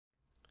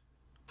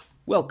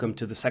Welcome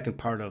to the second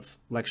part of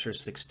Lecture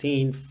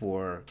 16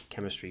 for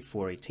Chemistry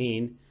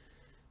 418.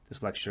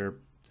 This lecture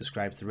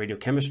describes the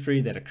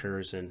radiochemistry that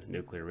occurs in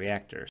nuclear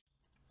reactors.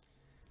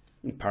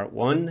 In Part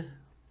 1,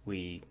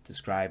 we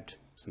described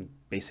some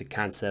basic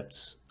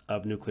concepts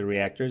of nuclear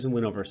reactors and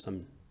went over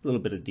some little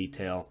bit of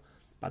detail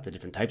about the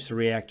different types of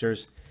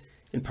reactors.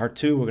 In Part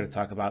 2, we're going to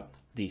talk about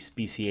the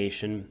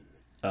speciation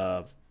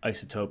of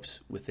isotopes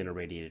within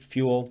irradiated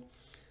fuel,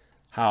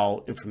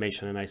 how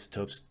information on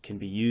isotopes can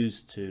be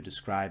used to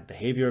describe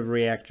behavior of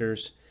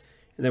reactors,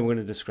 and then we're going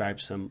to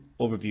describe some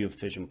overview of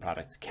fission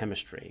product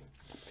chemistry.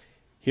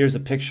 Here's a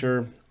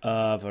picture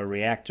of a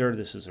reactor.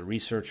 This is a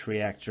research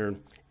reactor,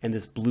 and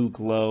this blue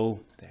glow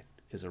that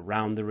is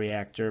around the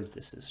reactor,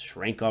 this is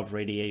Cherenkov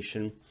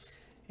radiation,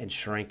 and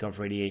Cherenkov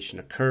radiation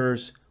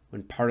occurs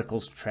when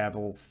particles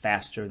travel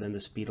faster than the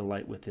speed of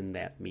light within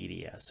that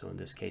media. So in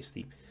this case,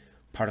 the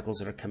particles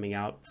that are coming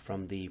out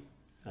from the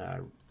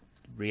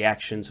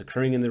reactions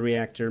occurring in the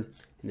reactor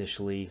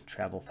initially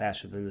travel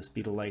faster than the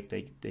speed of light.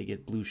 They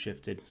get blue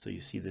shifted, so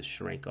you see this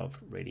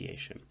Cherenkov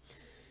radiation.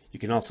 You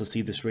can also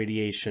see this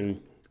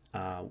radiation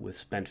with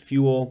spent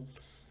fuel.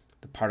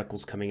 The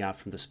particles coming out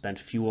from the spent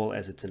fuel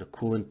as it's in a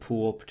coolant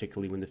pool,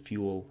 particularly when the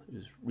fuel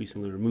is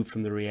recently removed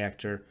from the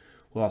reactor,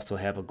 will also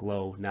have a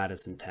glow not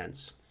as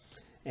intense.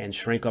 And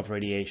Cherenkov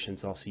radiation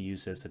is also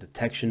used as a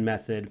detection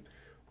method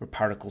where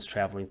particles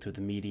traveling through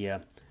the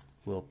media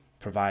will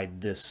provide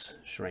this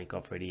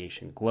Cherenkov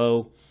radiation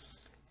glow,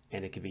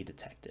 and it can be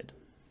detected.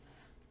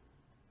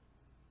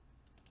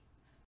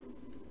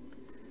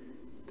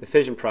 The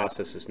fission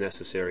process is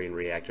necessary in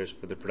reactors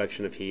for the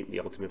production of heat and the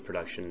ultimate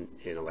production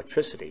in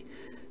electricity.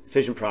 The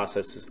fission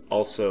process is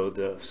also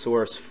the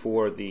source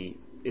for the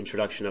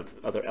introduction of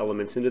other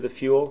elements into the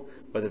fuel,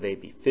 whether they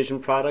be fission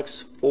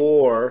products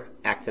or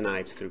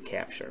actinides through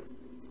capture.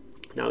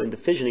 Now, in the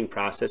fissioning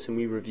process, and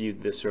we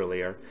reviewed this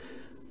earlier,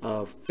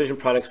 fission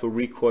products will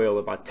recoil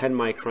about 10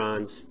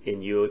 microns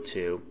in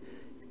UO2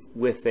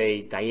 with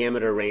a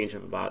diameter range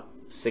of about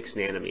 6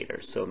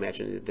 nanometers. So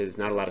imagine there's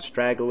not a lot of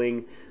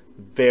straggling,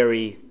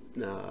 very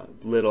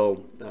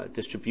little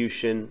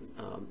distribution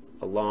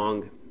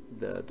along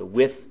the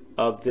width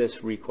of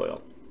this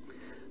recoil.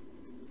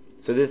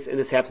 So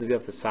this happens to be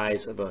of the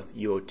size of a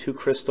UO2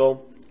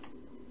 crystal.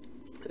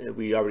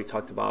 We already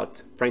talked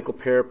about Frankel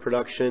pair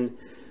production.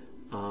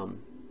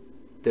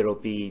 There'll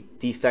be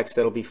defects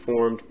that'll be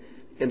formed.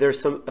 And there are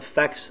some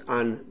effects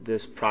on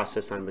this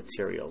process on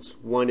materials.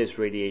 One is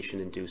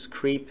radiation-induced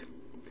creep,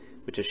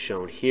 which is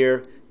shown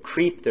here.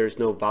 Creep, there's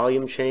no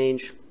volume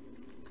change.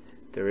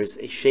 There is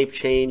a shape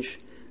change.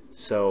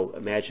 So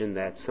imagine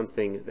that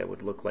something that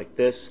would look like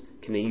this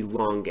can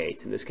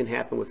elongate. And this can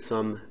happen with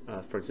some,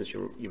 for instance,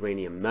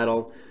 uranium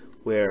metal,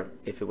 where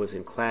if it was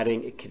in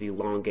cladding, it could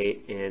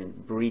elongate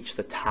and breach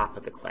the top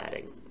of the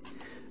cladding.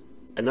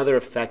 Another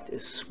effect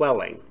is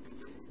swelling.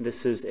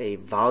 This is a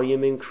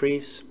volume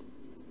increase.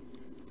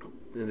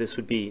 And this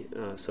would be,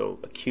 so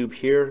a cube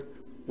here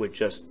would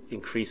just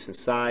increase in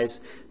size.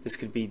 This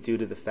could be due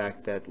to the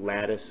fact that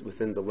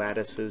within the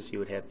lattices you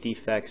would have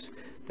defects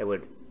that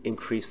would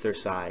increase their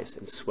size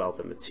and swell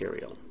the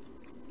material.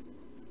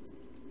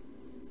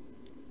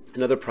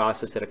 Another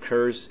process that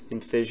occurs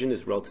in fission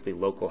is relatively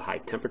local high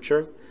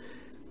temperature.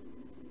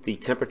 The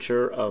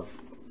temperature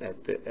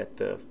at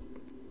the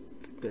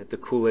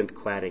coolant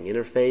cladding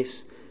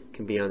interface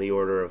can be on the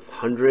order of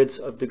hundreds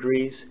of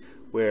degrees,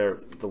 where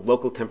the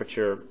local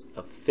temperature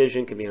of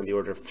fission can be on the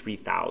order of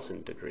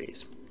 3,000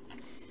 degrees.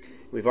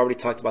 We've already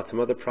talked about some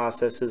other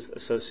processes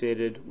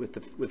associated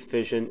with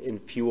fission in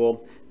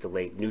fuel,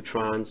 delayed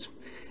neutrons,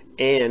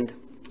 and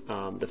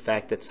the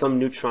fact that some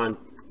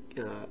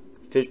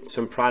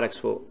fission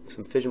products will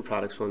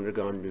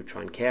undergo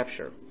neutron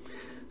capture.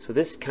 So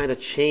this kind of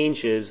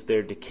changes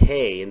their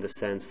decay in the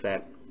sense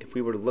that if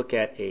we were to look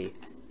at a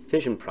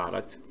fission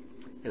product,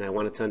 and I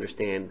wanted to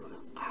understand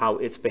how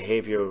its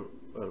behavior,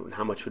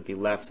 how much would be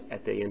left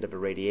at the end of a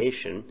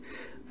radiation,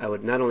 I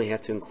would not only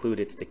have to include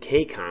its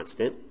decay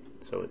constant,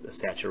 so a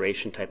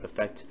saturation type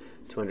effect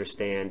to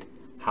understand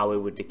how it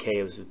would decay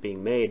as it was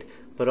being made,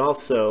 but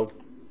also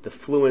the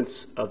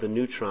fluence of the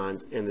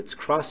neutrons and its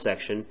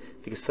cross-section,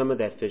 because some of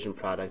that fission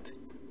product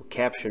will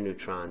capture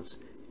neutrons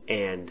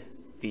and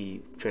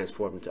be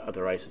transformed into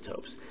other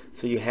isotopes.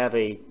 So you have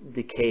a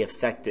decay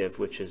effective,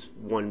 which is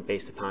one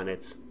based upon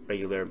its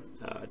regular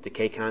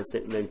decay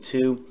constant, and then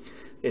two,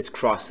 its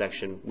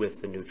cross-section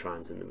with the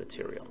neutrons in the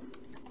material.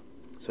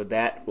 So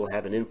that will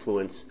have an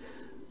influence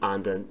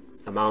on the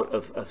amount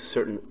of a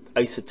certain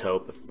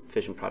isotope, a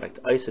fission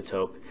product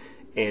isotope,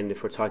 and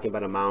if we're talking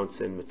about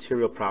amounts and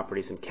material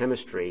properties in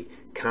chemistry,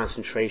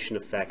 concentration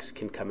effects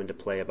can come into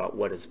play about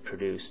what is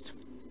produced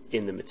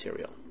in the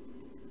material.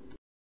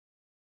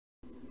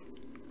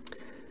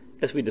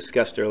 As we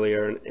discussed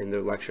earlier in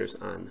the lectures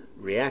on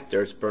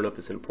reactors, burnup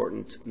is an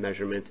important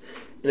measurement,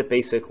 and it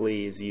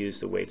basically is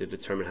used a way to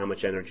determine how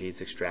much energy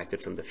is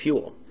extracted from the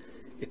fuel.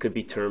 It could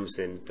be terms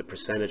in the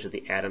percentage of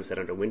the atoms that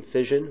underwent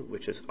fission,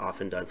 which is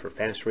often done for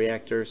fast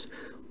reactors,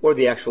 or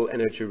the actual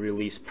energy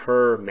release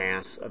per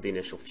mass of the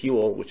initial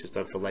fuel, which is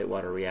done for light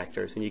water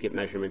reactors, and you get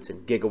measurements in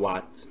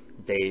gigawatts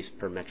days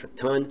per metric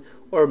ton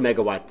or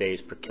megawatt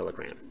days per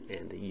kilogram,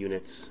 and the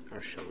units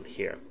are shown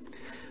here.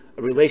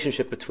 A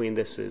relationship between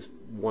this is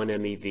 1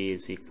 MeV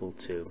is equal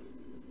to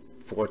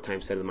 4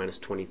 times 10 to the minus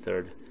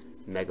 23rd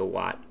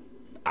megawatt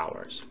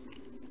hours.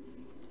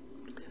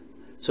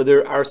 So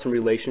there are some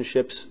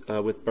relationships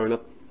with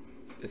burnup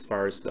as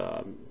far as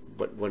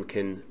what one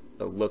can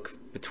look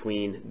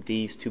between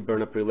these two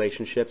burnup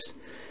relationships.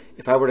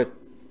 If I were to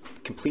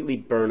completely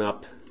burn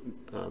up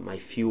my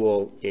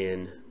fuel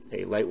in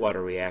a light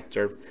water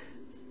reactor,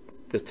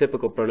 the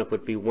typical burnup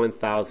would be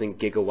 1,000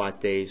 gigawatt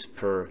days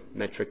per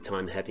metric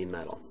ton heavy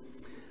metal.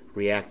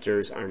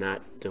 Reactors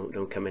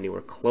don't come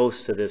anywhere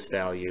close to this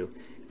value,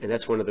 and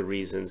that's one of the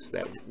reasons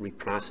that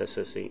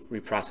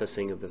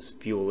reprocessing of this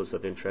fuel is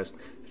of interest,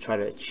 to try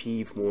to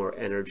achieve more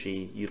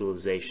energy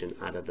utilization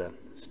out of the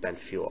spent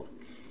fuel.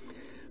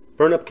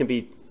 Burnup can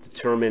be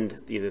determined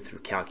either through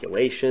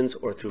calculations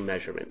or through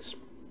measurements.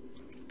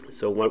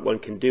 So what one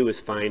can do is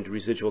find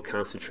residual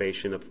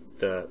concentration of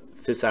the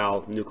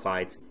fissile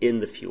nuclides in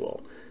the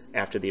fuel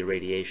after the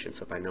irradiation.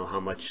 So if I know how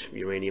much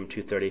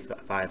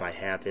uranium-235 I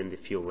have in the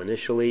fuel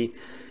initially,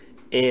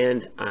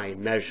 and I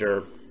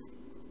measure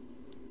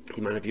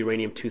the amount of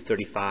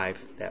uranium-235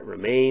 that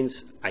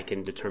remains, I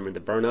can determine the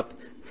burnup.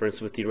 For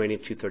instance, with the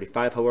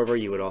uranium-235, however,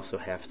 you would also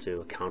have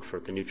to account for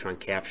the neutron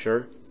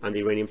capture on the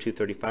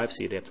uranium-235,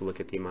 so you'd have to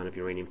look at the amount of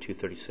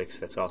uranium-236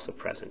 that's also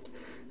present.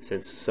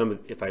 Since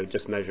if I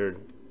just measured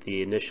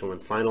the initial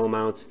and final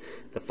amounts,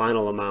 the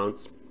final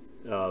amounts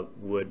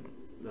would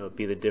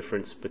be the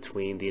difference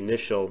between the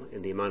initial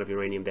and the amount of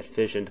uranium that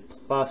fissioned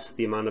plus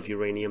the amount of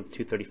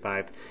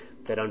uranium-235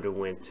 that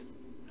underwent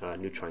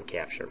neutron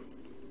capture.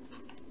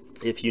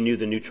 If you knew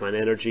the neutron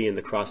energy in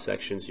the cross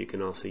sections, you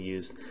can also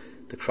use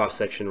the cross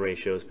section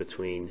ratios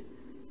between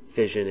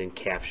fission and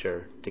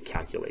capture to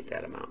calculate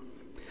that amount.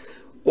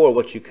 Or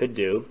what you could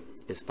do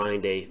is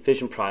find a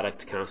fission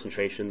product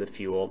concentration in the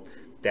fuel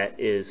that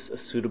is a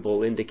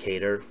suitable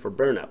indicator for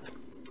burnup.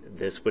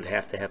 This would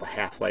have to have a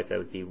half-life that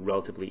would be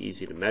relatively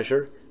easy to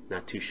measure,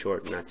 not too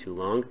short, not too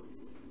long.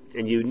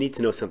 And you would need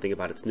to know something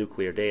about its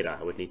nuclear data.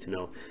 I would need to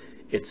know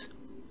its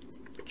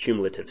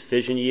cumulative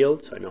fission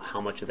yield, so I know how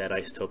much of that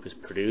isotope is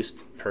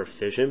produced per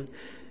fission,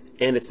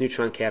 and its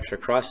neutron capture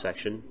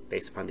cross-section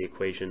based upon the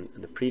equation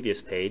on the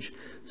previous page,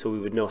 so we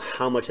would know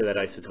how much of that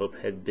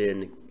isotope had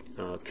been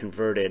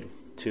converted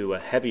to a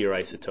heavier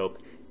isotope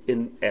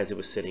as it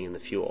was sitting in the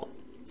fuel.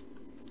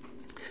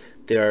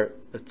 There are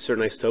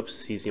certain isotopes,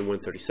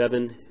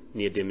 cesium-137,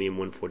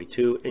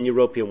 neodymium-142, and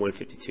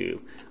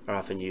europium-152 are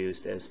often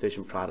used as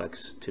fission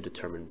products to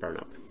determine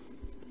burnup.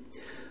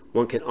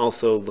 One can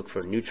also look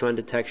for neutron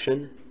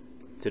detection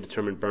to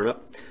determine burnup.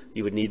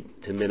 You would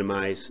need to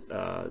minimize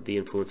the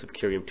influence of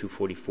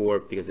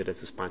curium-244 because it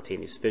has a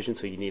spontaneous fission,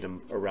 so you need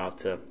a route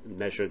to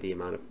measure the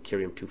amount of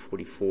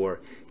curium-244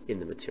 in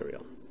the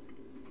material.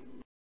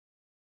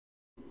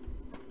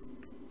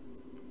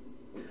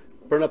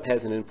 Burnup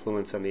has an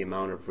influence on the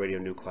amount of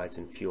radionuclides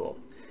in fuel.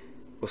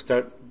 We'll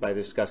start by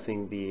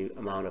discussing the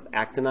amount of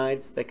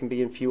actinides that can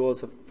be in fuel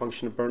as a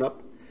function of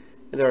burnup.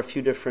 And there are a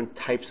few different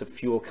types of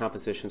fuel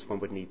compositions one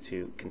would need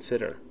to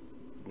consider.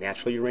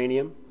 Natural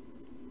uranium,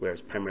 where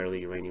it's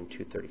primarily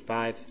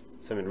uranium-235,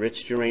 some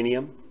enriched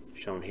uranium,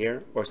 shown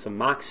here, or some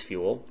MOX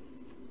fuel,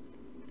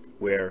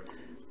 where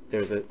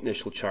there's an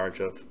initial charge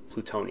of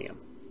plutonium,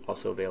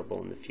 also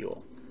available in the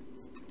fuel.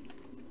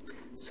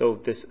 So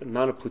this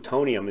amount of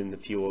plutonium in the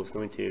fuel is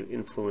going to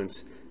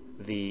influence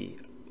the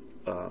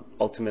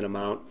ultimate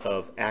amount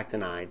of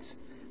actinides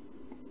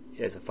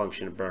as a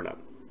function of burnup.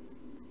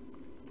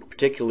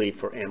 Particularly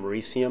for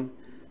americium,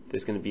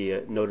 there's going to be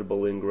a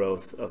notable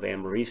ingrowth of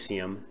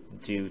americium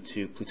due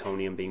to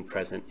plutonium being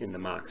present in the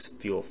MOX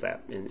fuel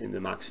in the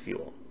MOX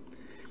fuel.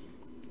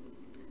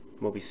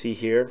 What we see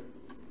here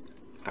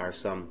are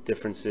some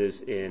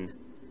differences in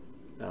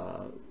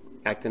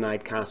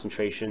actinide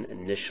concentration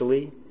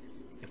initially.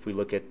 If we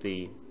look at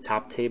the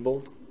top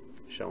table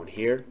shown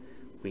here,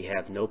 we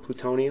have no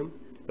plutonium.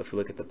 But if we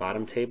look at the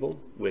bottom table,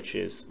 which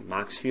is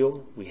MOX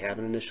fuel, we have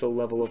an initial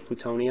level of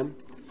plutonium.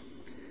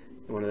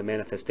 And one of the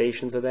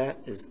manifestations of that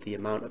is the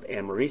amount of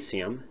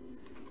americium.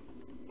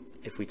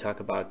 If we talk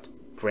about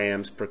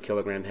grams per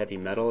kilogram heavy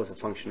metal as a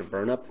function of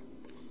burnup,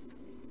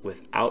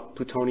 without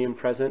plutonium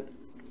present,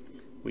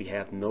 we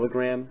have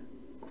milligram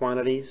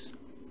quantities,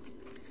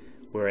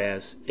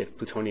 whereas if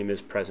plutonium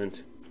is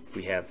present,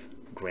 we have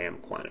gram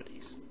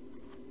quantities.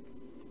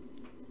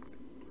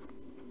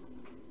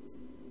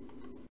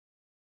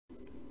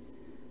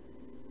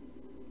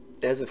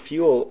 As a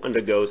fuel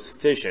undergoes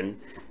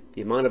fission,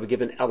 the amount of a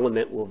given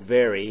element will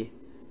vary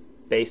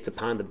based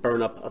upon the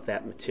burnup of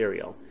that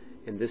material.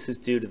 And this is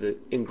due to the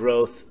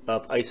ingrowth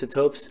of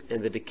isotopes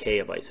and the decay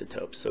of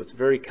isotopes. So it's a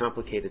very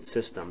complicated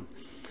system.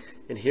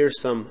 And here's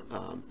some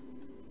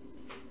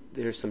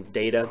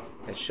data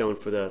that's shown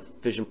for the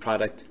fission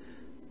product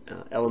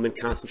element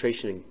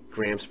concentration in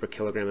grams per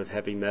kilogram of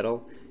heavy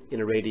metal in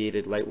a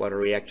radiated light water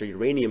reactor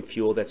uranium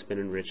fuel that's been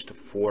enriched to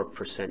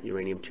 4%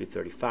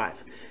 uranium-235.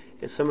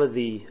 And some of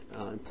the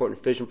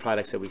important fission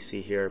products that we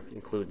see here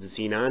include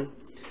xenon.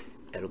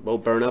 At a low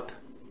burnup,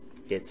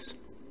 it's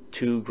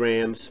 2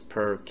 grams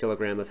per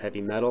kilogram of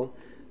heavy metal,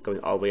 going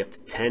all the way up to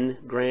 10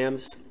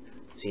 grams.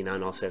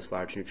 Xenon also has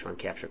large neutron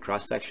capture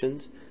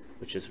cross-sections,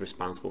 which is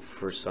responsible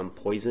for some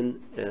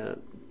poison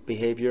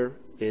behavior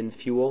in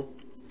fuel.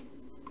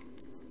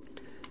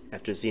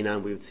 After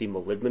xenon, we would see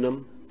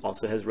molybdenum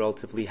also has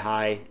relatively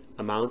high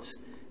amounts,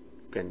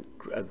 again,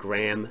 a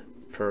gram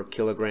per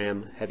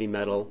kilogram heavy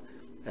metal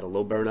at a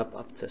low burnup,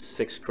 up to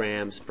 6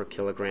 grams per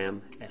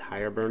kilogram at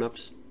higher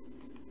burnups.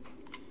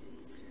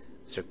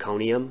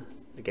 Zirconium,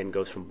 again,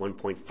 goes from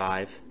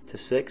 1.5 to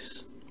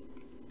 6.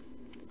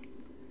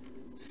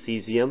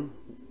 Cesium,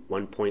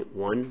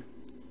 1.1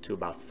 to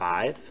about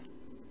 5.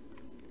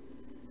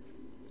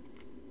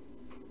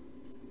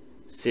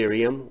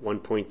 Cerium,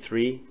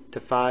 1.3 to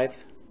 5.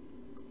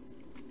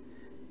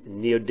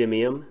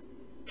 Neodymium,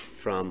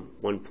 from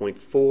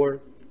 1.4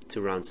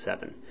 to around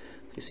 7.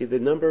 You see, the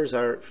numbers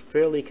are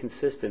fairly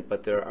consistent,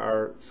 but there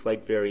are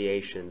slight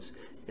variations,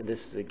 and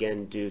this is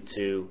again due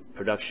to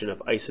production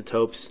of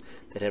isotopes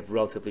that have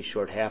relatively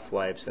short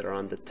half-lives that are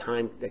on the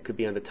time, that could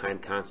be on the time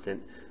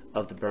constant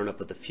of the burnup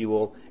of the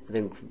fuel, and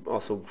then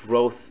also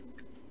growth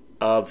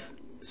of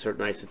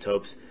certain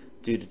isotopes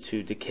due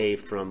to decay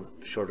from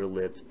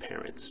shorter-lived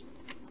parents.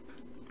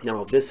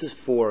 Now, this is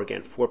for,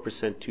 again, 4%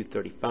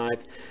 235.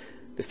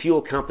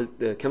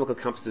 The chemical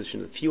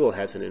composition of the fuel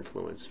has an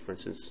influence. For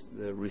instance,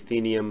 the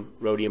ruthenium,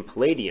 rhodium,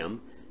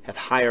 palladium have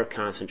higher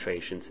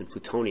concentrations in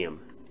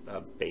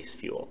plutonium-based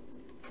fuel.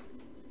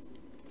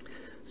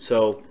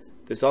 So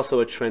there's also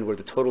a trend where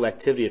the total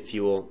activity of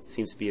fuel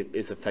seems to be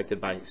is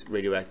affected by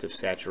radioactive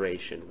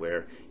saturation,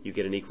 where you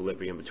get an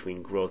equilibrium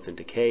between growth and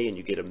decay, and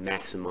you get a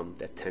maximum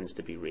that tends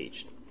to be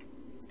reached.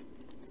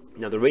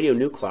 Now, the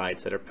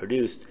radionuclides that are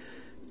produced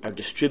are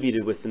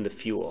distributed within the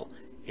fuel,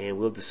 and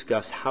we'll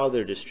discuss how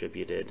they're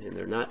distributed, and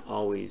they're not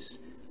always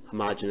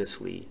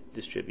homogeneously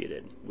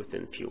distributed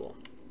within fuel.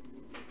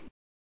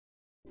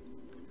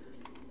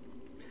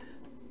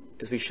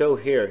 As we show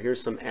here,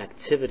 here's some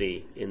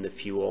activity in the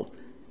fuel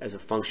as a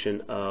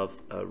function of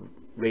a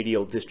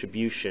radial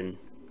distribution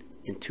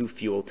in 2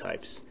 fuel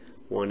types.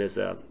 One is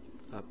a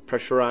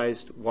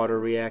pressurized water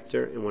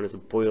reactor, and one is a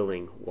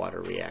boiling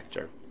water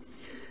reactor.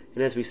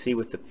 And as we see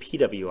with the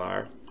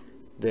PWR,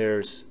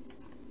 there's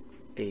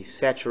a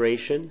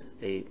saturation,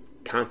 a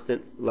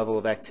constant level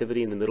of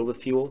activity in the middle of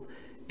the fuel,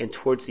 and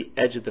towards the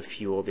edge of the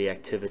fuel, the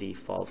activity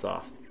falls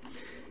off.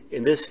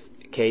 In this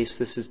case,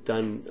 this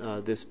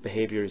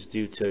behavior is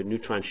due to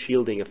neutron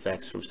shielding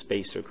effects from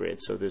spacer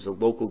grids. So there's a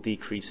local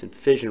decrease in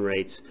fission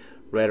rates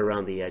right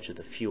around the edge of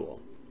the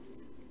fuel.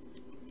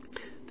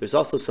 There's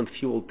also some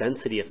fuel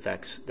density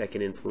effects that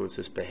can influence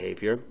this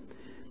behavior.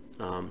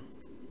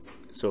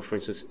 So for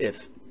instance,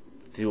 if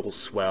fuel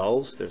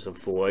swells, there's a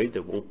void,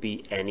 there won't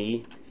be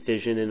any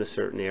fission in a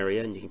certain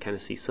area, and you can kind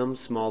of see some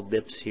small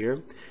dips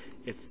here.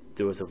 If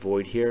there was a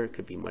void here, it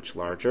could be much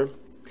larger.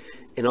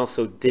 And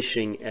also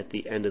dishing at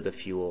the end of the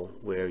fuel,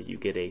 where you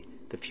get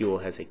the fuel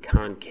has a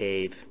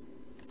concave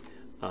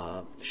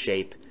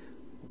shape,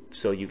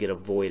 so you get a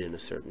void in a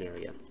certain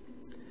area.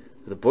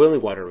 The boiling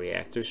water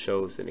reactor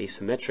shows an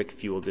asymmetric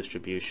fuel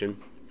distribution,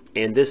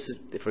 and this,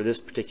 for this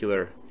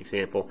particular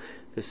example,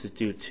 this is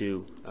due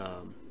to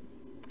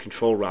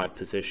control rod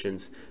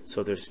positions,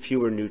 so there's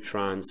fewer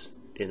neutrons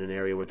in an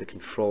area where the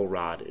control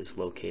rod is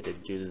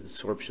located due to the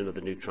absorption of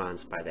the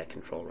neutrons by that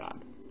control rod.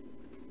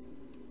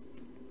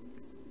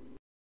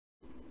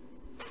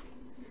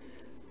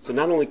 So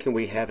not only can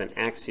we have an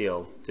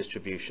axial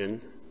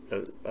distribution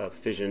of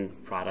fission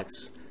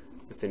products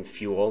within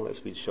fuel,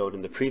 as we showed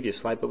in the previous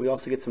slide, but we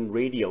also get some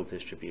radial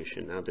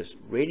distribution. Now, this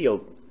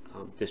radial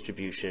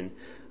distribution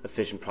of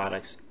fission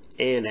products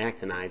and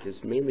actinides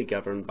is mainly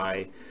governed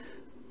by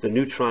the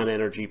neutron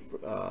energy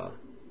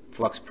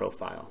flux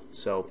profile.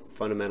 So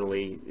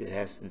fundamentally, it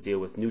has to deal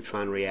with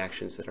neutron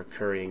reactions that are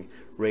occurring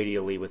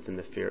radially within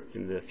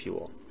the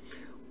fuel.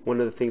 One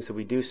of the things that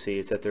we do see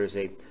is that there's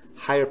a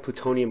higher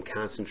plutonium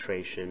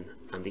concentration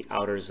on the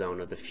outer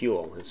zone of the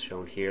fuel. As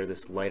shown here,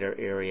 this lighter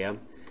area,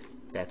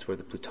 that's where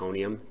the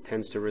plutonium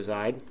tends to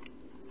reside.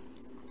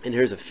 And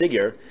here's a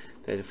figure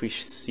that if we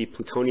see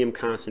plutonium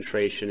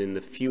concentration in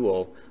the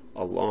fuel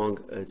along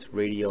its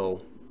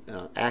radial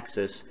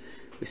axis,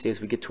 we see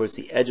as we get towards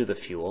the edge of the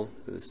fuel,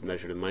 so this is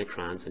measured in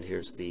microns, and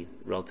here's the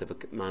relative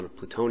amount of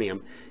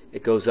plutonium,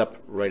 it goes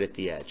up right at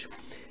the edge.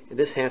 And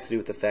this has to do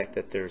with the fact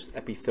that there's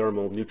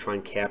epithermal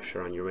neutron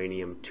capture on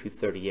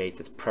uranium-238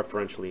 that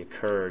preferentially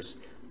occurs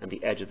on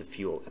the edge of the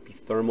fuel.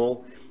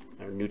 Epithermal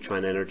are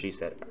neutron energies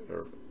that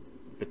are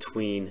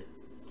between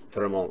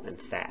thermal and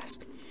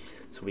fast.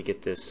 So we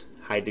get this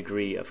high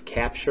degree of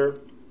capture,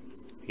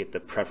 we get the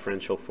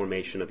preferential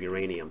formation of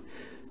uranium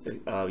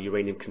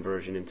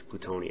conversion into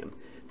plutonium.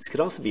 This could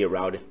also be a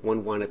route if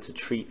one wanted to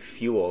treat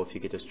fuel, if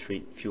you could just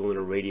treat fuel in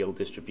a radial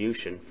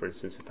distribution. For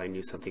instance, if I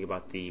knew something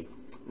about the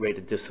rate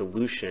of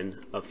dissolution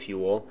of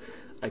fuel,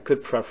 I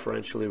could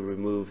preferentially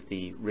remove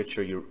the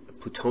richer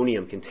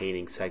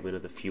plutonium-containing segment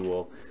of the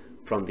fuel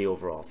from the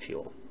overall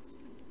fuel.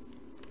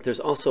 There's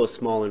also a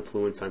small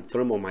influence on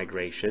thermal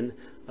migration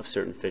of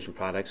certain fission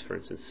products, for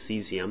instance,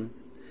 cesium,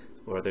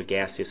 or other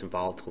gaseous and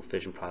volatile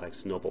fission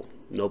products. Noble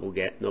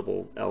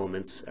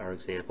elements are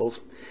examples.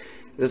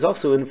 There's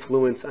also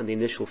influence on the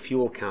initial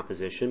fuel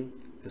composition,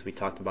 as we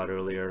talked about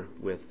earlier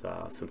with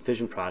some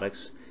fission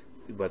products,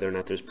 whether or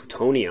not there's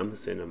plutonium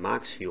in a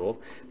MOX fuel.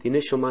 The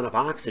initial amount of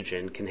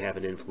oxygen can have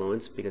an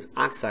influence because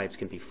oxides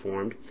can be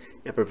formed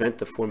and prevent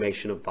the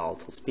formation of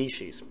volatile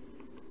species.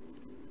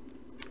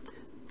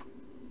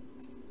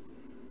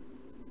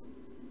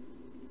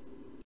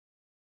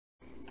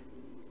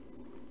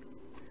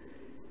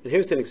 And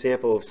here's an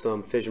example of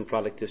some fission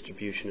product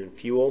distribution in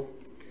fuel.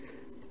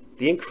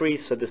 The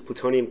increase of this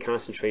plutonium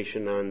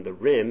concentration on the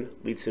rim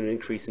leads to an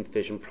increase in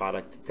fission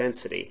product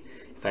density.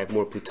 If I have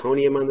more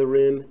plutonium on the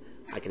rim,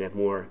 I can have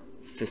more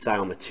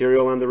fissile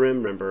material on the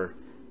rim. Remember,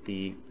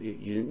 the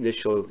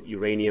initial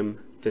uranium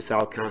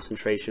fissile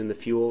concentration in the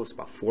fuel is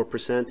about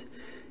 4%.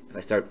 If I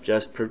start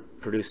just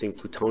producing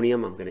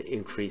plutonium, I'm going to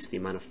increase the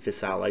amount of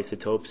fissile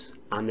isotopes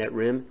on that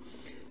rim,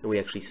 and we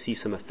actually see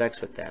some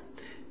effects with that.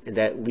 And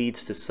that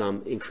leads to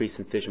some increase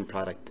in fission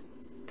product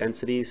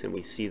densities, and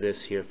we see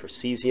this here for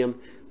cesium.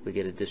 We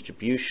get a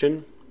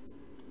distribution,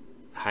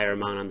 higher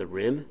amount on the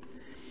rim.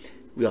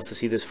 We also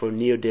see this for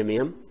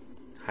neodymium,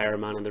 higher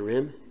amount on the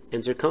rim,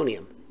 and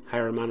zirconium,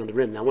 higher amount on the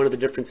rim. Now, one of the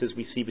differences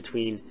we see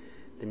between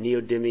the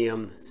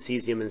neodymium,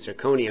 cesium, and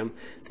zirconium,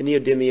 the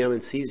neodymium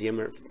and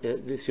cesium,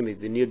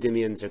 the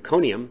neodymium and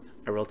zirconium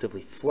are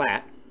relatively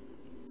flat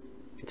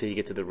until you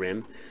get to the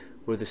rim,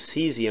 where the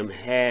cesium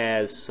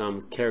has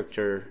some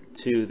character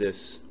to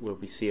this, where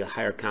we see a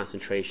higher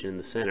concentration in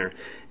the center.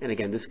 And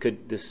again, this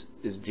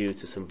is due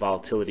to some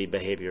volatility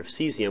behavior of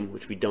cesium,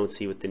 which we don't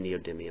see with the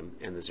neodymium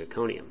and the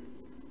zirconium.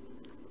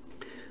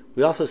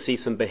 We also see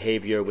some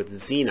behavior with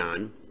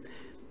xenon.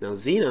 Now,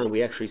 xenon,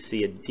 we actually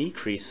see a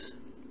decrease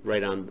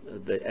right on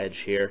the edge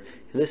here,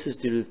 and this is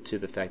due to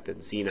the fact that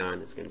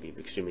xenon is going to be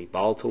extremely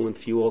volatile in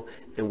fuel,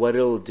 and what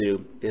it'll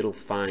do, it'll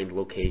find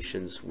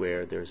locations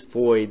where there's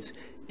voids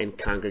and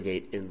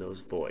congregate in those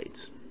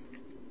voids.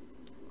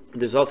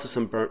 There's also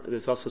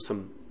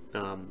some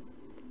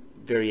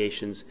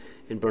variations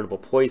in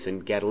burnable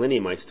poison.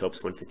 Gadolinium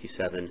isotopes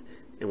 157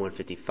 and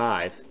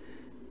 155,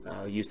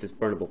 used as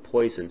burnable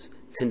poisons,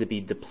 tend to be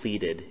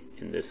depleted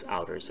in this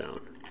outer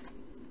zone.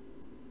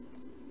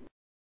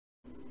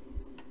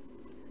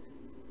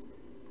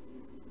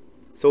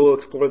 So we'll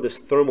explore this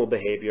thermal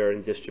behavior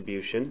and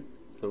distribution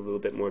in a little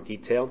bit more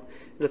detail.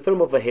 And the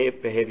thermal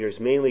behavior is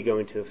mainly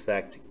going to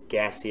affect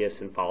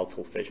gaseous and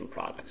volatile fission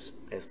products.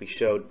 As we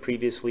showed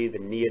previously, the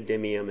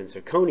neodymium and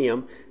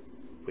zirconium,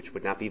 which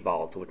would not be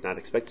volatile, would not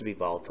expect to be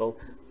volatile,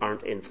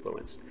 aren't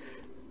influenced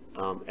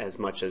as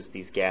much as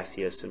these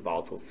gaseous and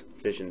volatile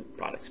fission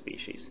product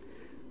species.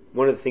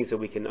 One of the things that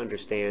we can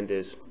understand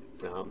is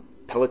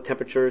pellet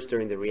temperatures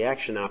during the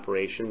reaction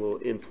operation will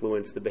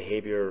influence the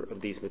behavior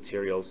of these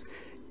materials,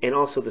 and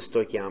also the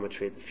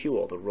stoichiometry of the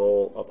fuel, the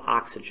role of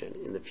oxygen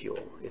in the fuel.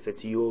 If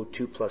it's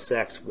UO2 plus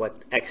X,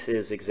 what X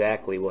is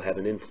exactly will have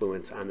an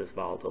influence on this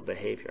volatile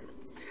behavior.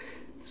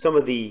 Some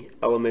of the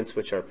elements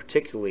which are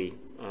particularly,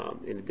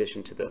 in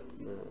addition to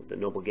the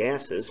noble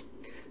gases,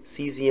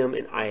 cesium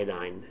and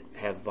iodine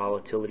have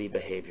volatility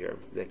behavior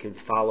that can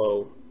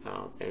follow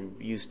and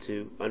used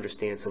to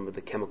understand some of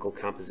the chemical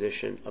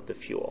composition of the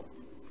fuel.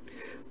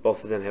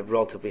 Both of them have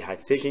relatively high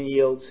fission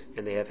yields,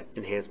 and they have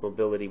enhanced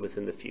mobility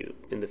within the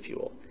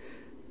fuel.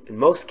 In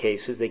most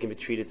cases, they can be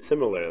treated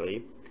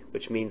similarly,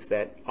 which means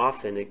that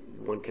often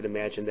one could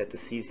imagine that the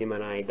cesium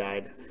and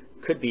iodide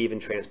could be even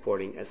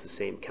transporting as the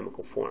same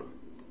chemical form.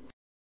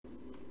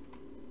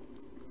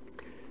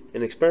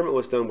 An experiment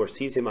was done where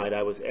cesium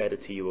iodide was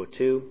added to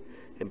UO2,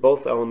 and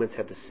both elements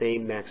have the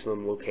same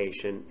maximum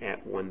location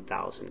at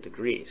 1,000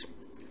 degrees.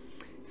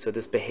 So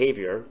this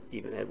behavior,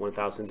 even at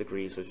 1,000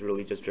 degrees, was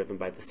really just driven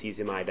by the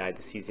cesium iodide.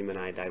 The cesium and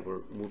iodide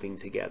were moving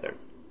together.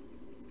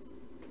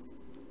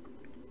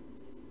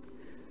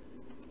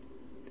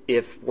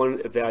 If one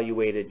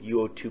evaluated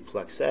UO2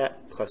 plus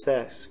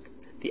S,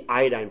 the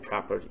iodine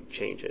property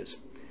changes.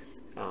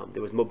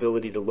 There was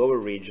mobility to lower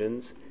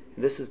regions,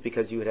 and this is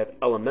because you would have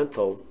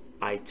elemental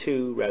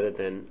I2 rather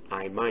than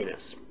I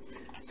minus.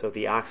 So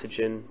the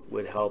oxygen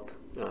would help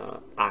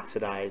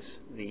oxidize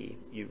the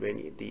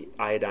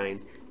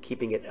iodine,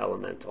 keeping it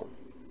elemental.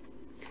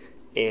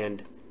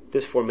 And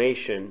this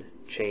formation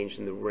changed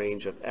in the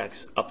range of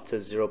X up to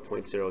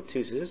 0.02.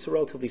 So just a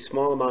relatively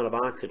small amount of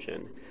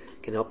oxygen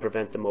can help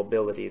prevent the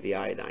mobility of the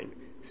iodine.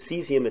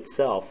 Cesium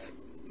itself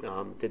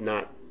did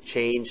not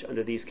change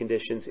under these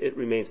conditions. It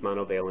remains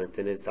monovalent,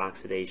 and its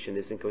oxidation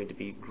isn't going to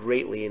be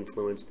greatly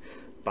influenced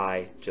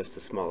by just a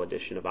small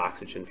addition of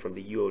oxygen from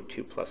the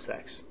UO2 plus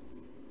X.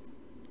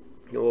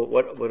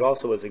 What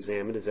also was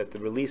examined is that the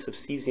release of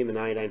cesium and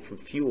iodine from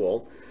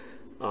fuel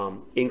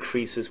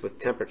increases with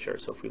temperature.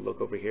 So if we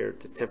look over here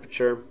to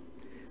temperature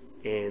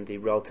and the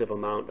relative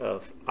amount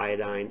of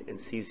iodine and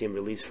cesium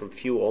released from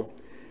fuel,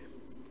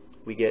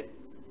 we get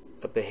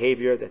a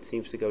behavior that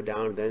seems to go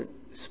down and then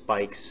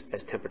spikes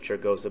as temperature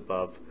goes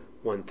above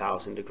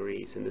 1,000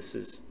 degrees. And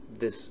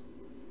this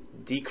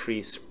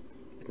decrease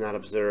is not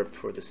observed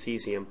for the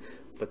cesium,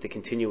 but the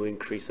continual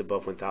increase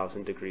above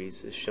 1,000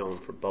 degrees is shown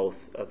for both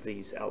of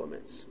these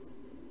elements.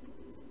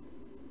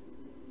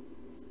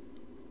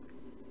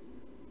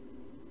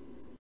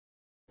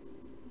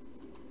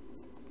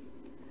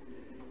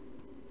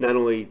 Not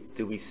only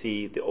do we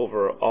see the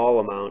overall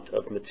amount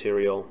of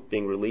material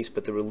being released,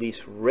 but the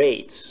release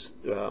rates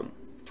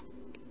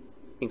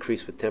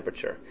increase with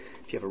temperature.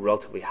 If you have a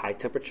relatively high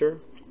temperature,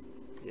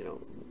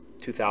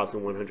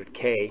 2,100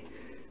 K,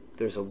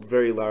 there's a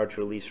very large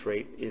release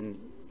rate in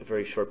a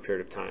very short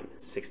period of time,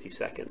 60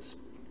 seconds.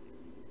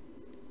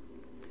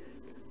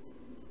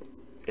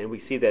 And we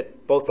see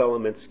that both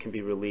elements can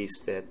be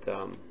released at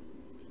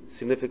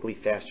significantly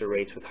faster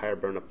rates with higher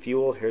burnup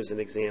fuel. Here's an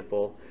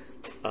example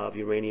of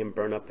uranium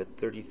burnup at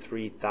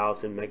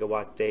 33,000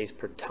 megawatt days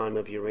per ton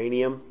of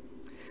uranium.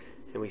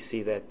 And we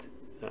see that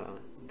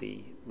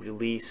the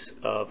release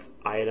of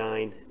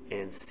iodine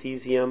and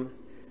cesium,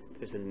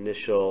 there's an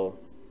initial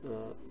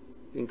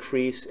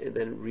increase and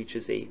then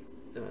reaches the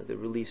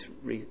release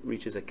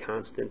reaches a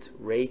constant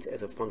rate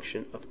as a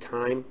function of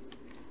time.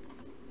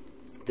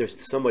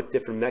 There's somewhat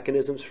different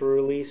mechanisms for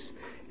release,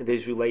 and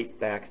these relate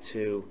back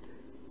to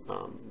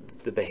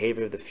the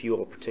behavior of the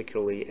fuel,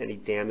 particularly any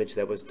damage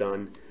that was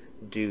done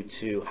due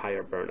to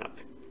higher burnup.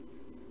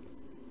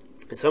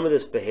 And some of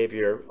this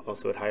behavior,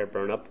 also at higher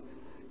burnup,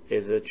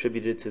 is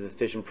attributed to the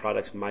fission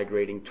products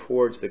migrating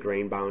towards the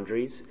grain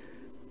boundaries.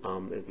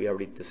 We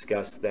already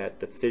discussed that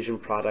the fission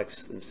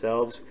products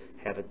themselves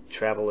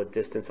travel a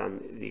distance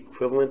on the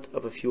equivalent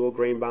of a fuel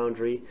grain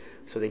boundary,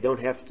 so they don't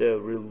have to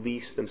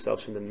release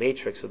themselves from the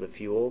matrix of the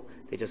fuel.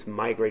 They just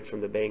migrate from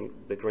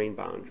the grain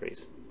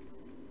boundaries.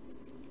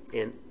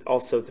 And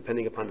also,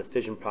 depending upon the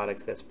fission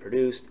products that's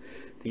produced,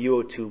 the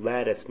UO2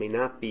 lattice may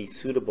not be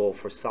suitable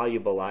for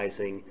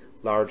solubilizing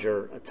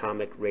larger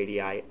atomic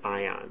radii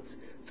ions.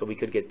 So we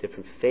could get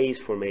different phase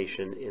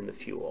formation in the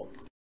fuel.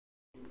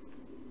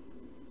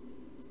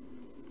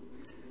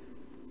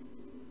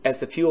 As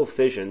the fuel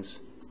fissions,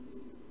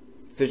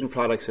 fission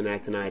products and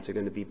actinides are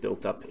going to be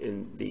built up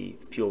in the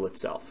fuel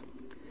itself.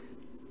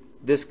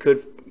 This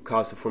could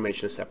cause the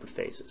formation of separate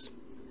phases.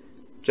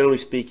 Generally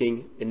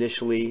speaking,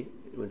 initially,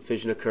 when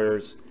fission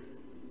occurs,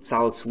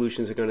 solid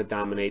solutions are going to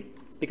dominate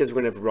because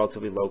we're going to have a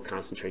relatively low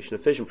concentration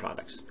of fission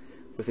products.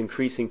 With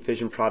increasing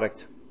fission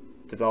product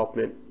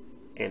development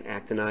and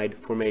actinide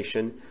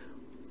formation,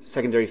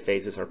 secondary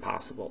phases are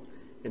possible.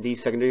 And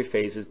these secondary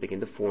phases begin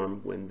to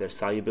form when their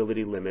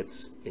solubility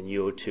limits in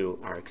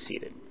UO2 are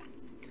exceeded.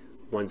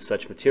 One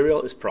such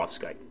material is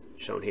perovskite,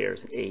 shown here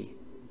as an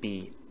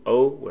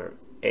ABO, where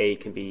A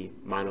can be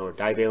mono or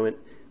divalent,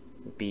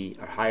 B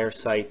are higher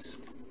sites,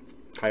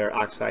 higher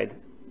oxide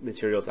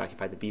materials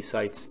occupy the B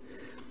sites.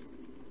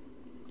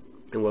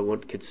 And what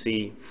one could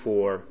see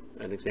for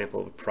an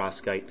example of a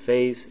perovskite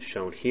phase,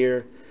 shown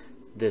here,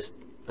 this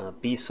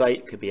B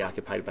site could be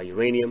occupied by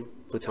uranium,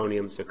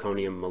 plutonium,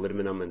 zirconium,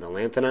 molybdenum, and the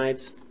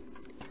lanthanides.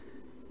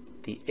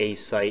 The A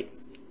site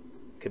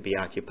could be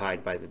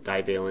occupied by the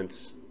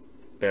divalent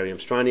barium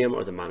strontium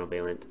or the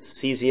monovalent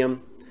cesium.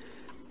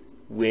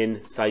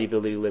 When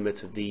solubility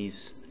limits of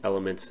these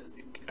elements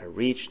are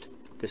reached,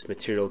 this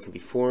material can be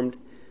formed.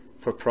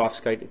 For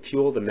perovskite and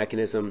fuel, the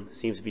mechanism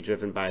seems to be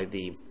driven by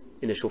the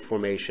initial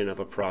formation of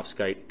a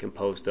perovskite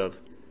composed of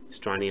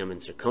strontium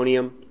and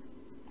zirconium.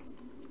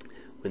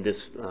 When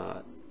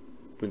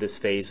this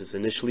phase is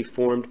initially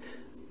formed,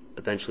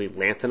 eventually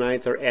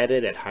lanthanides are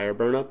added at higher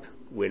burnup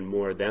when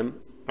more of them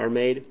are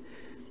made.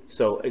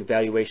 So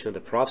evaluation of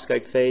the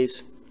perovskite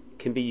phase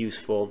can be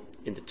useful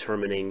in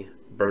determining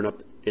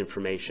burnup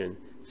information,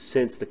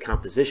 since the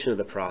composition of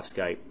the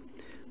perovskite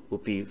will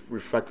be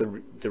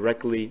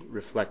directly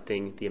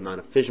reflecting the amount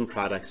of fission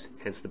products,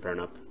 hence the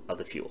burnup of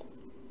the fuel.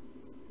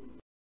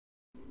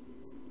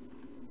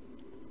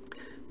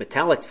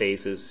 Metallic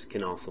phases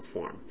can also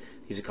form.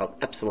 These are called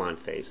epsilon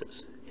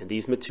phases, and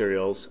these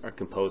materials are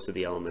composed of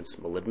the elements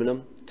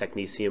molybdenum,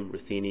 technetium,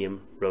 ruthenium,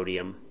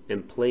 rhodium,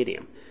 and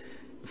palladium.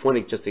 If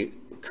one just a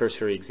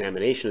cursory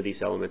examination of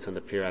these elements on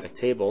the periodic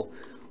table,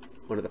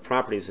 one of the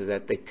properties is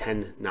that they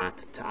tend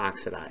not to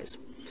oxidize.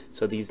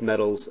 So these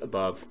metals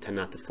above tend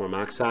not to form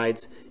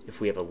oxides. If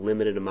we have a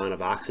limited amount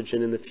of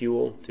oxygen in the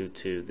fuel, due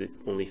to the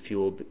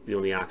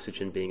only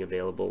oxygen being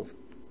available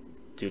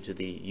due to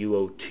the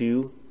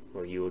UO2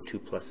 or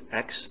UO2 plus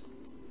X,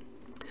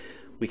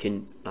 we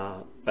can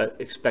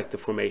expect the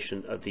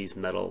formation of these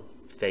metal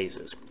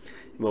phases.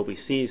 And what we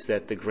see is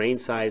that the grain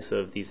size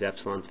of these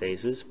epsilon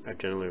phases are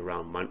generally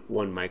around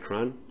 1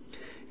 micron,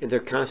 and their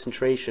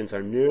concentrations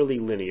are nearly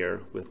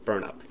linear with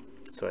burnup.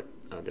 So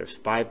there's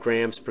 5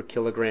 grams per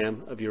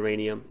kilogram of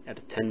uranium at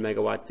a 10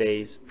 megawatt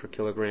days per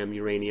kilogram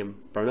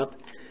uranium burnup,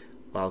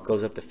 while it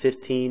goes up to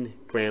 15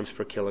 grams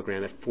per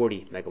kilogram at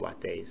 40 megawatt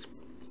days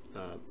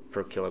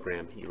per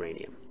kilogram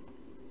uranium.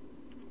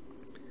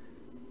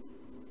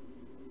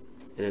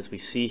 And as we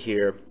see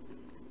here,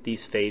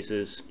 these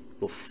phases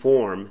will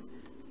form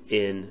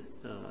in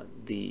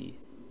the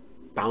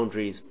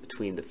boundaries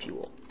between the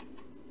fuel.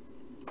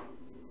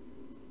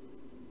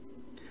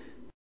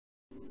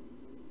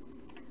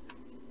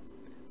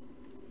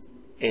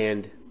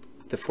 And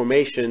the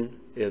formation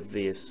of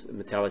this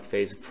metallic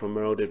phase is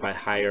promoted by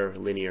higher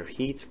linear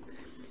heat.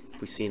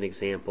 We see an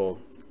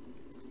example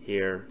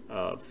here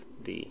of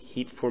the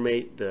heat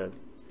formate, the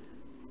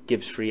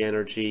Gibbs free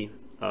energy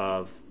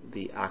of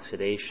the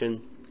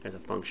oxidation as a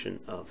function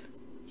of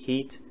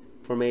heat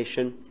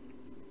formation.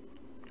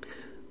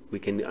 We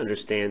can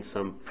understand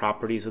some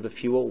properties of the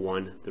fuel: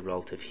 one, the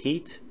relative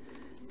heat,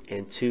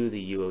 and two,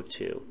 the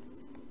UO2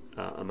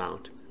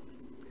 amount.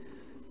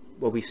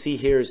 What we see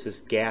here is this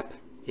gap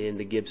in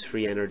the Gibbs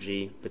free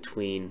energy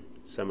between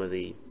some of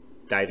the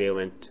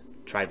divalent,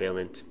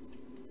 trivalent,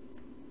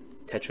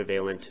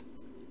 tetravalent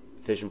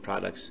fission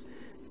products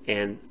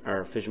and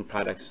our fission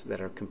products that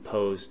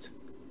compose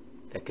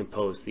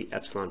the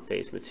epsilon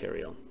phase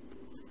material.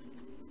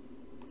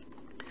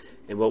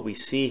 And what we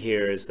see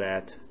here is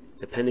that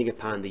depending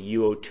upon the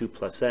UO2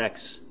 plus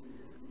X,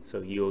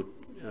 so UO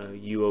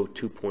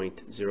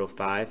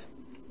 2.05,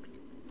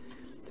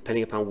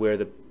 depending upon where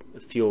the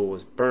fuel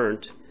was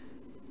burnt,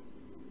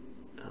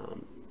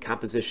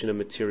 composition of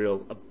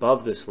material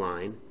above this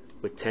line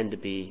would tend to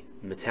be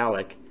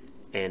metallic,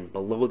 and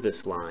below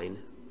this line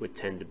would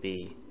tend to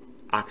be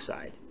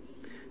oxide.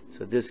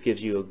 So this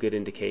gives you a good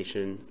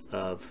indication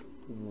of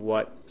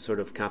what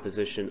sort of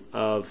composition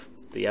of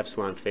the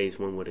epsilon phase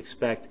one would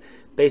expect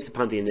based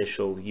upon the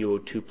initial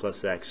UO2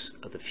 plus X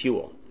of the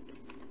fuel.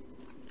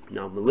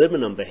 Now,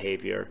 molybdenum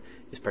behavior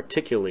is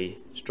particularly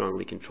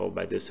strongly controlled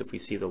by this. If we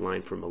see the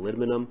line for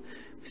molybdenum,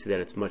 we see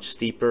that it's much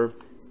steeper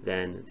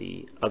than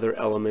the other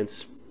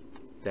elements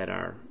that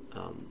are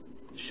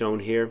shown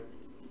here.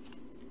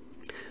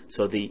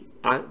 So the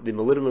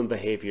molybdenum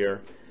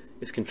behavior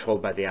is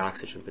controlled by the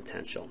oxygen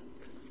potential.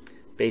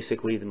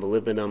 Basically, the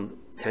molybdenum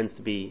tends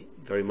to be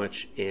very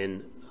much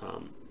in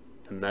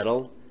the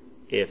metal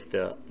if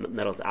the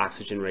metal to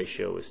oxygen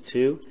ratio is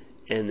 2,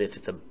 and if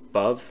it's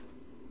above,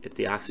 if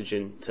the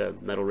oxygen to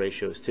metal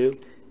ratio is 2,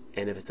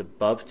 and if it's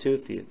above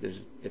 2,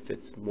 if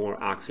it's more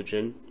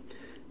oxygen,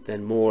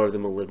 then more of the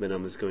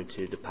molybdenum is going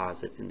to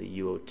deposit in the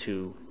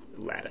UO2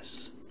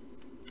 lattice.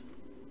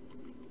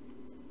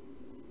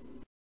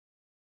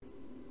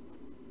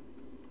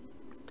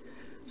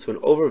 So an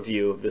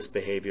overview of this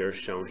behavior is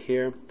shown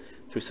here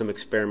through some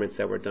experiments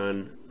that were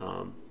done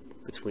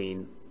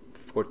between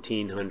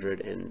 1400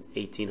 and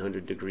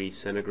 1800 degrees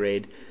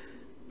centigrade.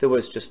 There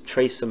was just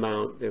trace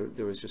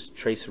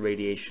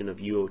irradiation of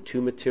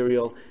UO2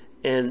 material,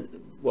 and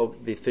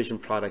the fission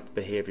product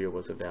behavior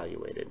was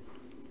evaluated.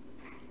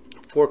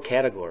 4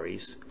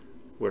 categories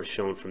were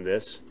shown from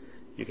this.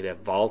 You could have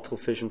volatile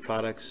fission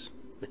products,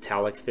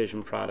 metallic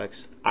fission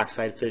products,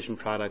 oxide fission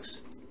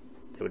products.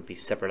 There would be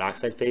separate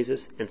oxide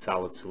phases, and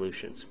solid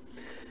solutions.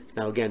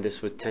 Now again,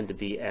 this would tend to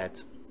be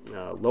at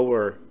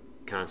lower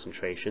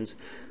concentrations,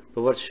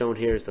 but what's shown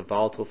here is the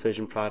volatile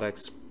fission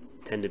products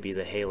tend to be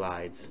the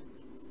halides,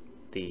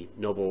 the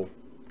noble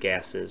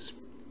gases,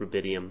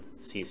 rubidium,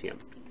 cesium.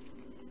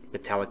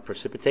 Metallic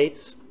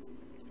precipitates,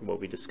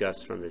 what we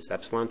discussed from this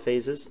epsilon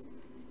phases.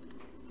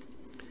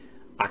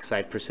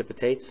 Oxide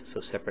precipitates, so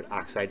separate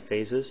oxide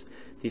phases.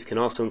 These can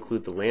also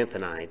include the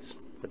lanthanides,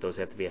 but those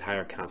have to be at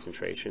higher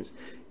concentrations.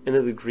 And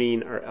then the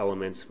green are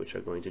elements which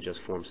are going to just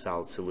form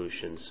solid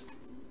solutions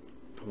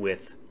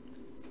with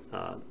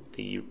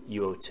the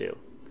UO2.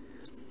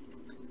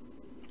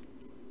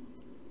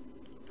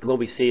 What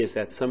we see is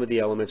that some of the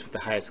elements with the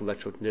highest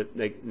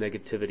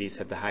electronegativities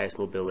have the highest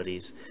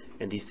mobilities,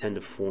 and these tend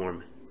to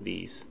form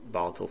these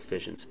volatile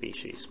fission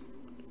species.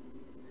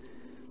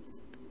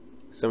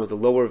 Some of the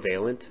lower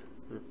valent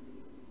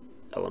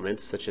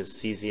elements, such as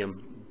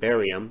cesium,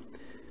 barium,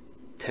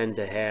 tend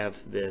to have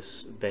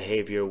this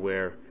behavior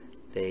where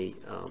they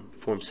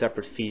form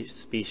separate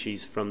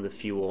species from the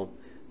fuel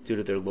due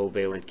to their low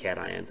valent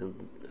cations,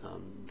 and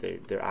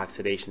their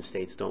oxidation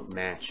states don't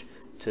match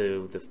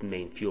to the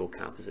main fuel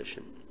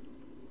composition.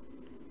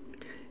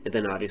 And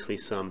then obviously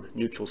some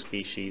neutral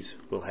species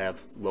will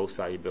have low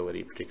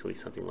solubility, particularly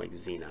something like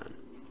xenon.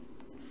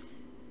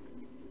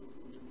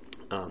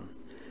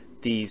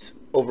 These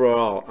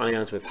overall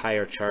ions with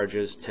higher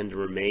charges tend to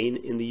remain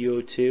in the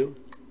UO2,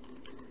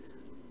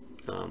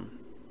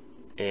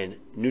 and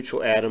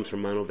neutral atoms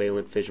from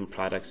monovalent fission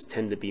products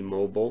tend to be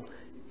mobile,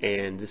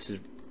 and this is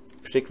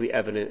particularly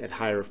evident at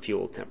higher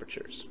fuel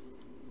temperatures.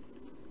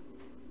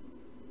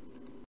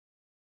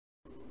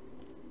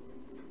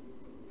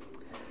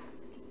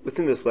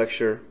 Within this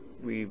lecture,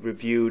 we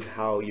reviewed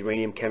how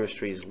uranium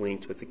chemistry is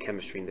linked with the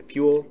chemistry in the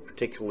fuel,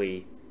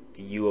 particularly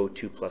the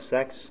UO2 plus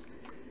X,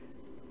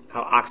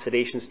 how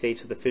oxidation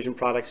states of the fission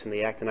products and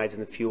the actinides in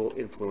the fuel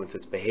influence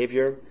its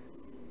behavior.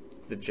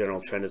 The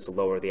general trend is the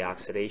lower the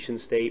oxidation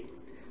state,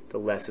 the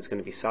less it's going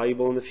to be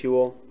soluble in the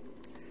fuel.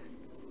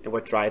 And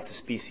what drives the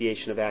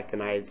speciation of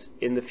actinides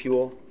in the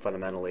fuel?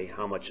 Fundamentally,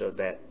 how much of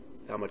that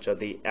how much of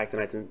the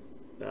actinides and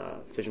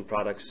fission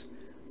products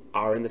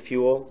are in the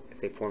fuel,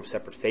 if they form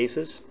separate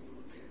phases.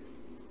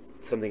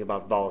 Something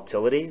about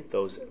volatility,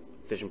 those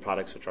fission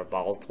products which are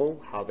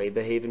volatile, how they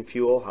behave in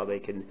fuel, how they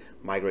can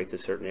migrate to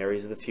certain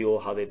areas of the fuel,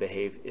 how they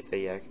behave if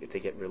they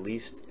get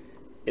released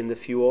in the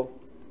fuel,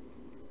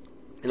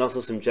 and also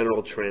some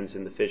general trends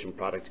in the fission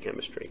product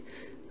chemistry.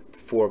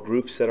 4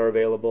 groups that are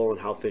available and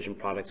how fission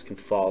products can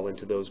fall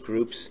into those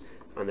groups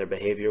on their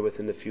behavior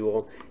within the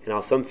fuel, and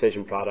how some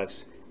fission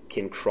products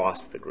can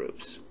cross the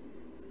groups.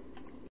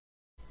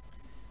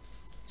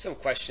 Some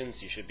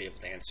questions you should be able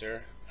to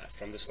answer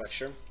from this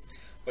lecture.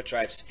 What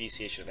drives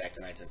speciation of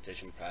actinides and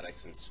fission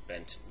products in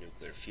spent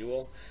nuclear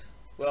fuel?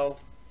 Well,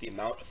 the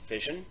amount of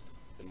fission.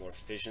 The more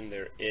fission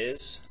there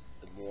is,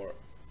 the more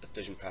the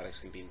fission products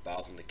can be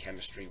involved in the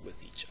chemistry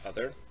with each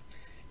other.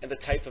 And the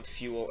type of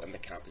fuel and the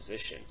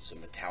composition. So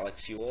metallic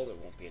fuel, there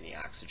won't be any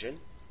oxygen.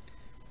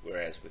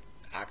 Whereas with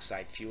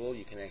oxide fuel,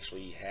 you can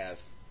actually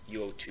have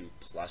UO2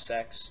 plus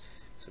X.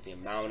 So the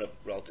amount of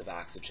relative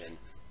oxygen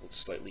will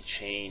slightly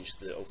change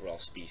the overall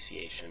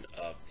speciation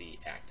of the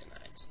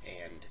actinides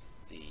and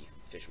the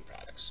fission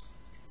products.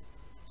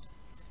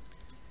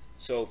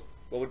 So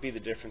what would be the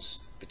difference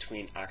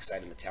between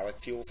oxide and metallic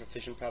fuel for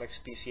fission product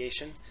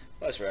speciation?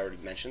 Well, as we already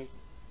mentioned,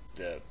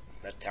 the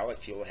metallic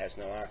fuel has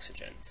no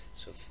oxygen.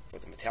 So for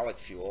the metallic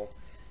fuel,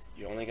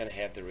 you're only going to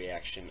have the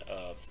reaction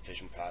of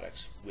fission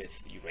products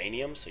with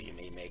uranium, so you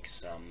may make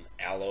some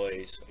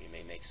alloys, or you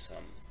may make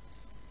some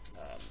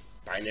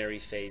binary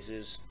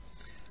phases,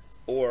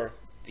 or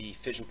the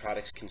fission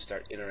products can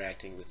start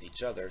interacting with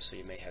each other, so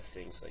you may have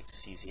things like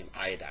cesium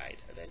iodide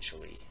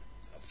eventually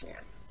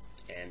form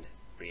and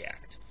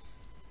react.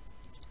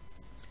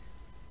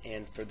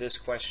 And for this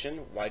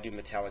question, why do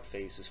metallic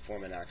phases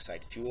form in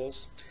oxide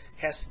fuels?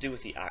 It has to do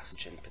with the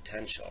oxygen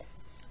potential.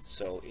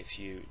 So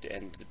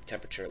and the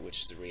temperature at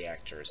which the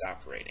reactor is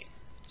operating.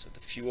 So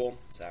the fuel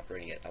is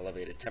operating at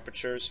elevated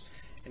temperatures,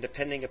 and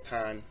depending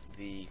upon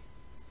the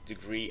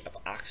degree of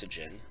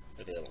oxygen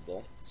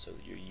available, so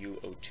your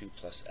UO2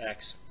 plus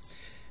X,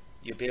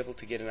 you'll be able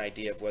to get an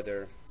idea of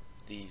whether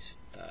these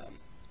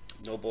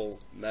noble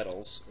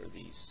metals, or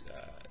these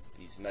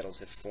metals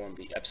that form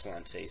the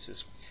epsilon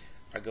phases,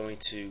 are going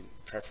to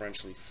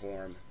preferentially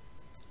form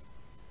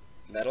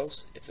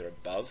metals if they're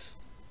above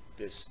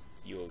this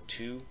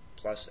UO2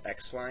 plus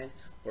X line,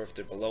 or if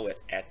they're below it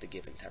at the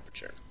given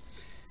temperature.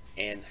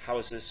 And how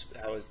is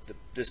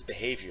this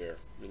behavior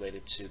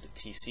related to the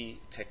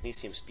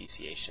technetium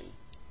speciation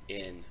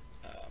in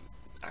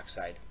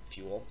oxide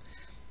fuel?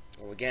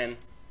 Well, again,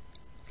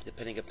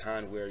 depending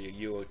upon where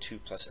your UO2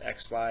 plus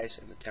X lies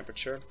in the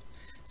temperature.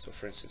 So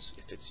for instance,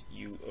 if it's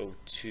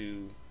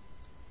UO2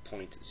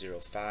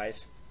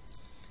 0.05,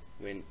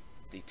 when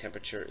the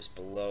temperature is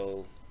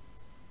below,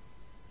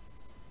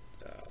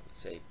 let's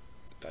say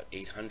about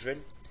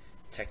 800,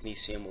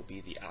 technetium will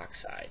be the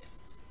oxide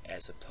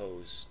as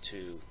opposed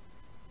to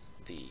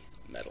the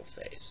metal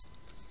phase.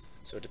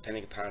 So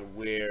depending upon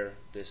where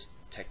this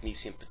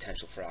technetium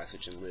potential for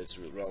oxygen lives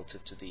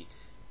relative to the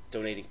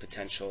donating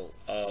potential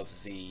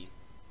of the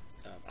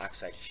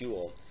oxide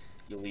fuel,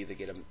 you'll either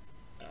get an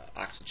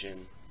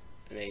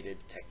oxygenated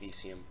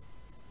technetium,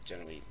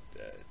 generally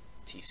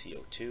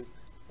TCO2,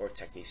 or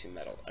technetium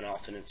metal. And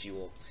often in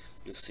fuel,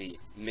 you'll see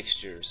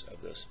mixtures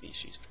of those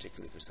species,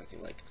 particularly for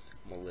something like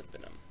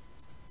molybdenum.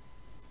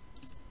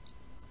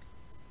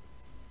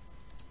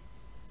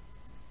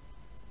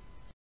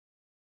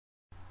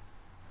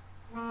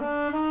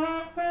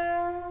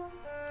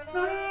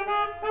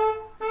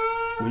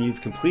 When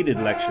you've completed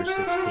Lecture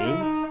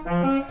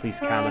 16, please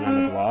comment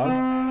on the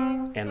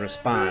blog and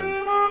respond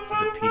to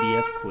the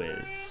PDF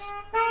quiz.